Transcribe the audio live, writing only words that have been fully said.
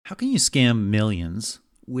How can you scam millions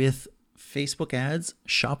with Facebook ads,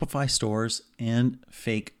 Shopify stores, and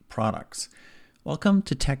fake products? Welcome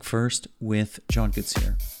to Tech First with John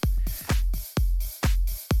Goodsir.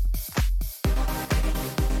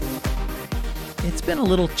 It's been a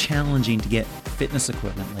little challenging to get fitness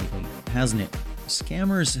equipment lately, hasn't it?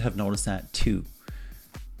 Scammers have noticed that too.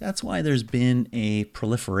 That's why there's been a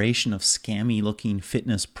proliferation of scammy-looking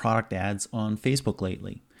fitness product ads on Facebook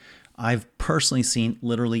lately. I've personally seen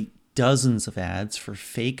literally dozens of ads for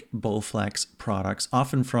fake Bowflex products,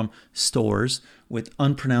 often from stores with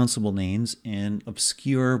unpronounceable names and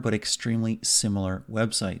obscure but extremely similar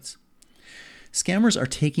websites. Scammers are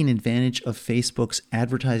taking advantage of Facebook's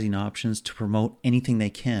advertising options to promote anything they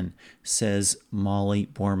can, says Molly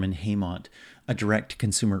Borman-Haymont, a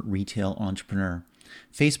direct-to-consumer retail entrepreneur.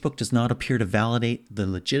 Facebook does not appear to validate the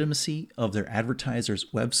legitimacy of their advertiser's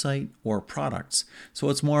website or products, so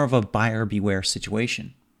it's more of a buyer beware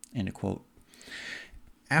situation. End of quote.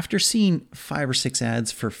 After seeing 5 or 6 ads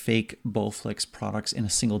for fake Bowflex products in a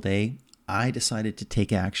single day, I decided to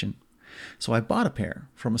take action. So I bought a pair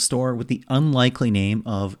from a store with the unlikely name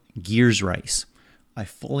of Gears Rice. I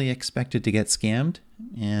fully expected to get scammed,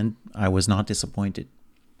 and I was not disappointed.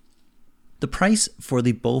 The price for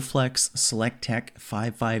the Bowflex SelectTech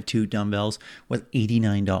 552 dumbbells was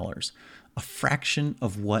 $89, a fraction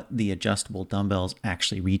of what the adjustable dumbbells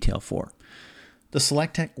actually retail for. The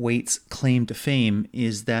SelectTech weight's claim to fame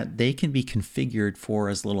is that they can be configured for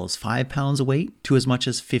as little as 5 pounds of weight to as much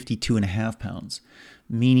as 52.5 pounds,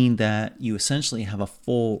 meaning that you essentially have a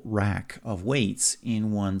full rack of weights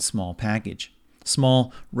in one small package.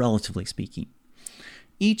 Small, relatively speaking.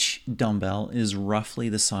 Each dumbbell is roughly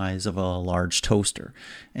the size of a large toaster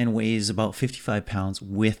and weighs about 55 pounds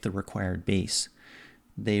with the required base.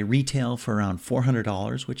 They retail for around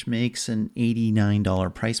 $400, which makes an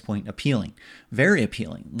 $89 price point appealing. Very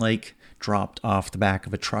appealing, like dropped off the back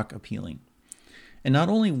of a truck appealing. And not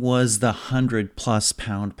only was the 100+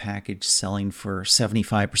 pound package selling for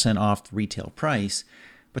 75% off the retail price,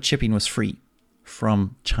 but shipping was free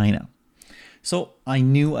from China. So I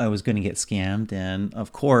knew I was going to get scammed, and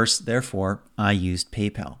of course, therefore, I used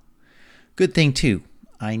PayPal. Good thing too,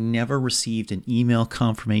 I never received an email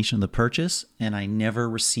confirmation of the purchase, and I never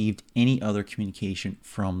received any other communication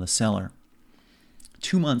from the seller.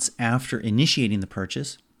 2 months after initiating the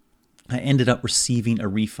purchase, I ended up receiving a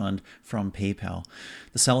refund from PayPal.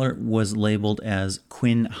 The seller was labeled as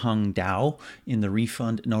Quinn Hung Dao in the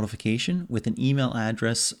refund notification with an email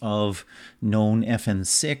address of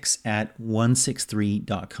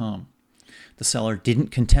knownfn6@163.com. The seller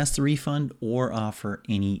didn't contest the refund or offer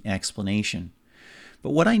any explanation.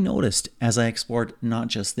 But what I noticed as I explored not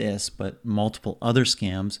just this, but multiple other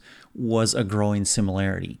scams was a growing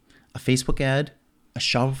similarity. A Facebook ad, a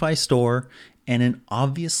Shopify store, and an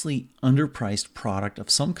obviously underpriced product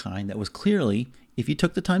of some kind that was clearly, if you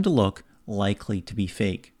took the time to look, likely to be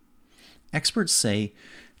fake. Experts say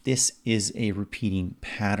this is a repeating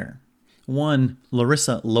pattern. One,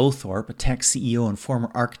 Larissa Lowthorpe, a tech CEO and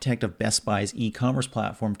former architect of Best Buy's e-commerce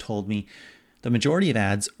platform, told me the majority of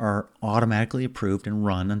ads are automatically approved and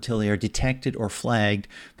run until they are detected or flagged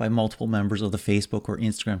by multiple members of the Facebook or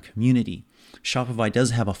Instagram community. Shopify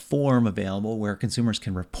does have a form available where consumers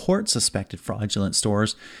can report suspected fraudulent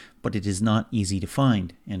stores, but it is not easy to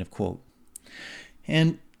find, end of quote.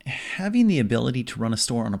 And having the ability to run a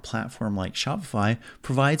store on a platform like Shopify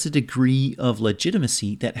provides a degree of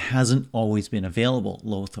legitimacy that hasn't always been available,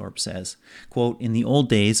 Lowthorpe says. Quote, in the old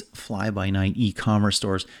days, fly-by-night e-commerce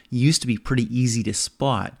stores used to be pretty easy to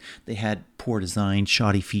spot. They had poor design,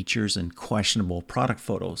 shoddy features, and questionable product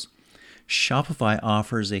photos. Shopify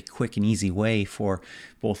offers a quick and easy way for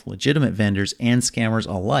both legitimate vendors and scammers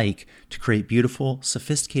alike to create beautiful,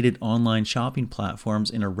 sophisticated online shopping platforms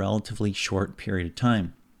in a relatively short period of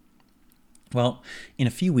time. Well, in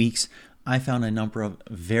a few weeks, I found a number of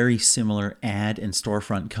very similar ad and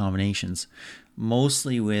storefront combinations,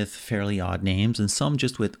 mostly with fairly odd names and some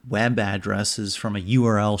just with web addresses from a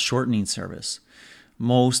URL shortening service.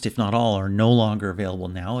 Most, if not all, are no longer available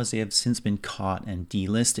now as they have since been caught and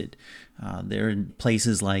delisted. They're in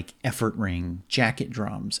places like Effort Ring, Jacket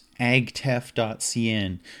Drums,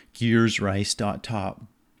 agtef.cn, gearsrice.top,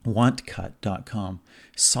 wantcut.com,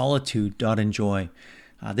 solitude.enjoy.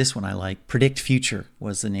 This one I like. Predict Future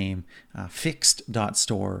was the name.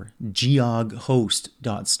 Fixed.store,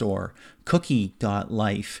 geoghost.store,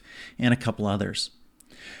 cookie.life, and a couple others.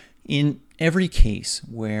 In every case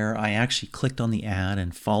where I actually clicked on the ad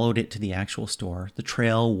and followed it to the actual store, the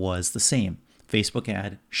trail was the same. Facebook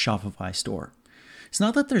ad, Shopify store. It's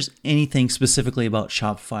not that there's anything specifically about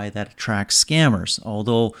Shopify that attracts scammers,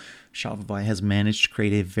 although Shopify has managed to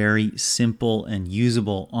create a very simple and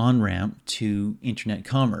usable on-ramp to internet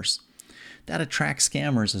commerce. That attracts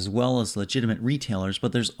scammers as well as legitimate retailers,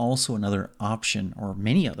 but there's also another option, or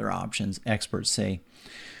many other options, experts say.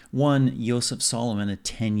 One, Joseph Solomon, a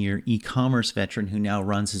 10-year e-commerce veteran who now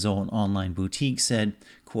runs his own online boutique, said,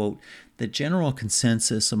 quote, "The general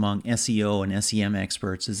consensus among SEO and SEM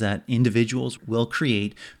experts is that individuals will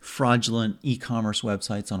create fraudulent e-commerce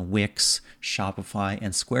websites on Wix, Shopify,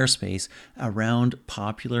 and Squarespace around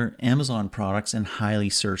popular Amazon products and highly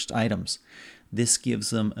searched items. This gives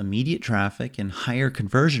them immediate traffic and higher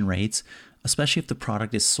conversion rates, especially if the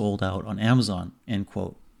product is sold out on Amazon," end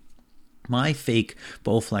quote. My fake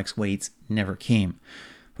Bowflex weights never came,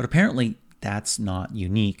 but apparently that's not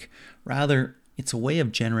unique. Rather, it's a way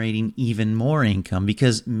of generating even more income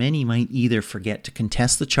because many might either forget to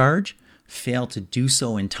contest the charge, fail to do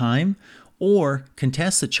so in time, or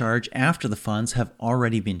contest the charge after the funds have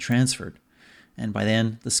already been transferred. And by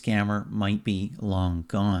then, the scammer might be long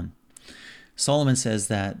gone. Solomon says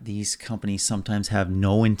that these companies sometimes have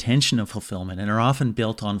no intention of fulfillment and are often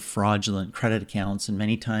built on fraudulent credit accounts, and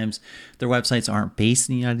many times their websites aren't based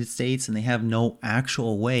in the United States and they have no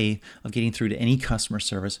actual way of getting through to any customer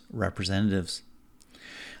service representatives.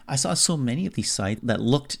 I saw so many of these sites that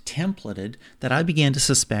looked templated that I began to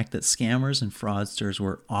suspect that scammers and fraudsters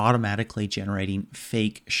were automatically generating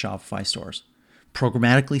fake Shopify stores,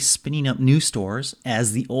 programmatically spinning up new stores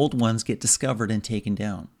as the old ones get discovered and taken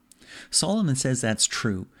down. Solomon says that's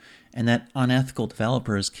true, and that unethical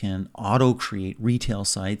developers can auto-create retail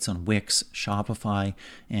sites on Wix, Shopify,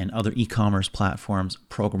 and other e-commerce platforms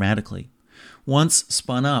programmatically. Once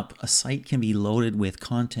spun up, a site can be loaded with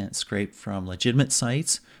content scraped from legitimate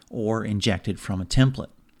sites or injected from a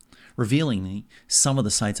template. Revealingly, some of the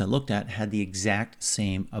sites I looked at had the exact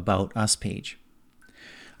same About Us page.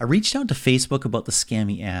 I reached out to Facebook about the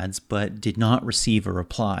scammy ads, but did not receive a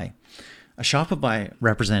reply. A Shopify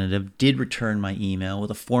representative did return my email with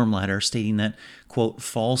a form letter stating that, quote,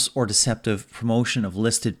 "false or deceptive promotion of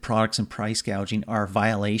listed products and price gouging are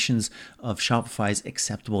violations of Shopify's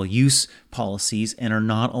acceptable use policies and are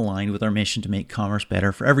not aligned with our mission to make commerce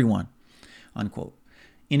better for everyone," unquote.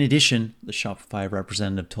 In addition, the Shopify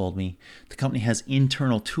representative told me the company has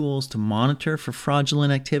internal tools to monitor for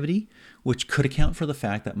fraudulent activity, which could account for the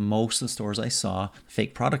fact that most of the stores I saw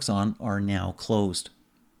fake products on are now closed.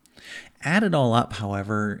 Add it all up,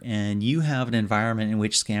 however, and you have an environment in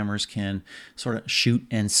which scammers can sort of shoot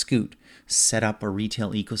and scoot, set up a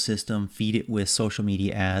retail ecosystem, feed it with social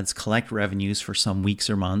media ads, collect revenues for some weeks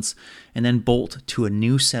or months, and then bolt to a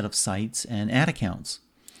new set of sites and ad accounts.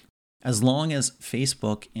 As long as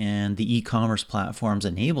Facebook and the e-commerce platforms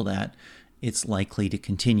enable that, it's likely to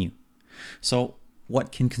continue. So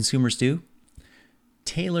what can consumers do?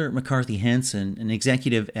 Taylor McCarthy Hansen, an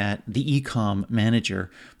executive at the Ecom Manager,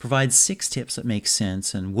 provides 6 tips that make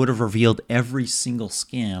sense and would have revealed every single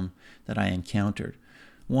scam that I encountered.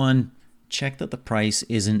 1, check that the price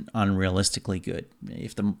isn't unrealistically good.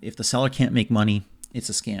 If the seller can't make money, it's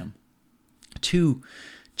a scam. 2,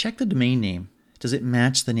 check the domain name. Does it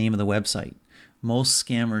match the name of the website? Most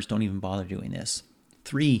scammers don't even bother doing this.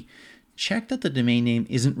 3, check that the domain name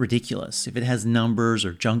isn't ridiculous. If it has numbers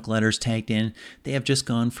or junk letters tagged in, they have just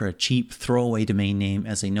gone for a cheap throwaway domain name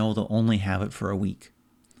as they know they'll only have it for a week.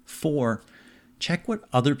 4, check what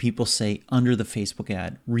other people say under the Facebook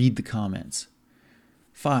ad. Read the comments.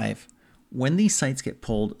 5, when these sites get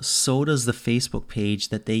pulled, so does the Facebook page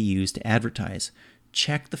that they use to advertise.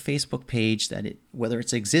 Check the Facebook page whether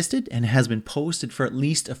it's existed and has been posted for at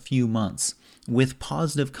least a few months with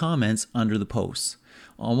positive comments under the posts.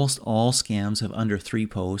 Almost all scams have under 3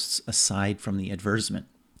 posts aside from the advertisement.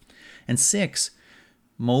 And 6,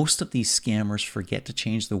 most of these scammers forget to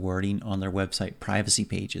change the wording on their website privacy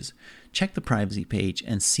pages. Check the privacy page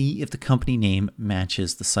and see if the company name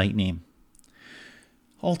matches the site name.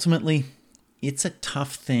 Ultimately, it's a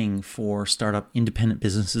tough thing for startup independent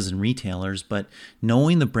businesses and retailers, but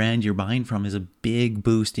knowing the brand you're buying from is a big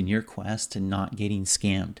boost in your quest to not getting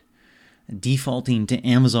scammed. Defaulting to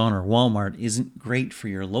Amazon or Walmart isn't great for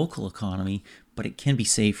your local economy, but it can be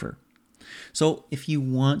safer. So if you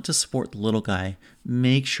want to support the little guy,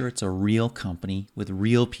 make sure it's a real company with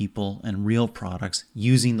real people and real products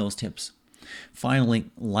using those tips.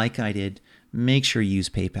 Finally, like I did, make sure you use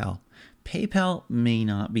PayPal. PayPal may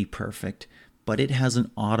not be perfect, but it has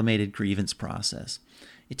an automated grievance process.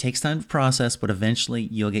 It takes time to process, but eventually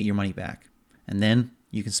you'll get your money back. And then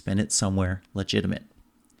you can spend it somewhere legitimate.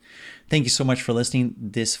 Thank you so much for listening.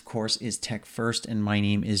 This, of course, is Tech First, and my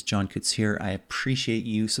name is John Koetsier. I appreciate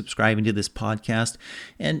you subscribing to this podcast.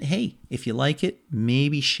 And hey, if you like it,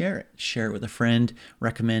 maybe share it. Share it with a friend,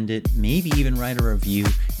 recommend it, maybe even write a review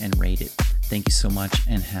and rate it. Thank you so much,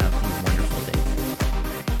 and have a wonderful day.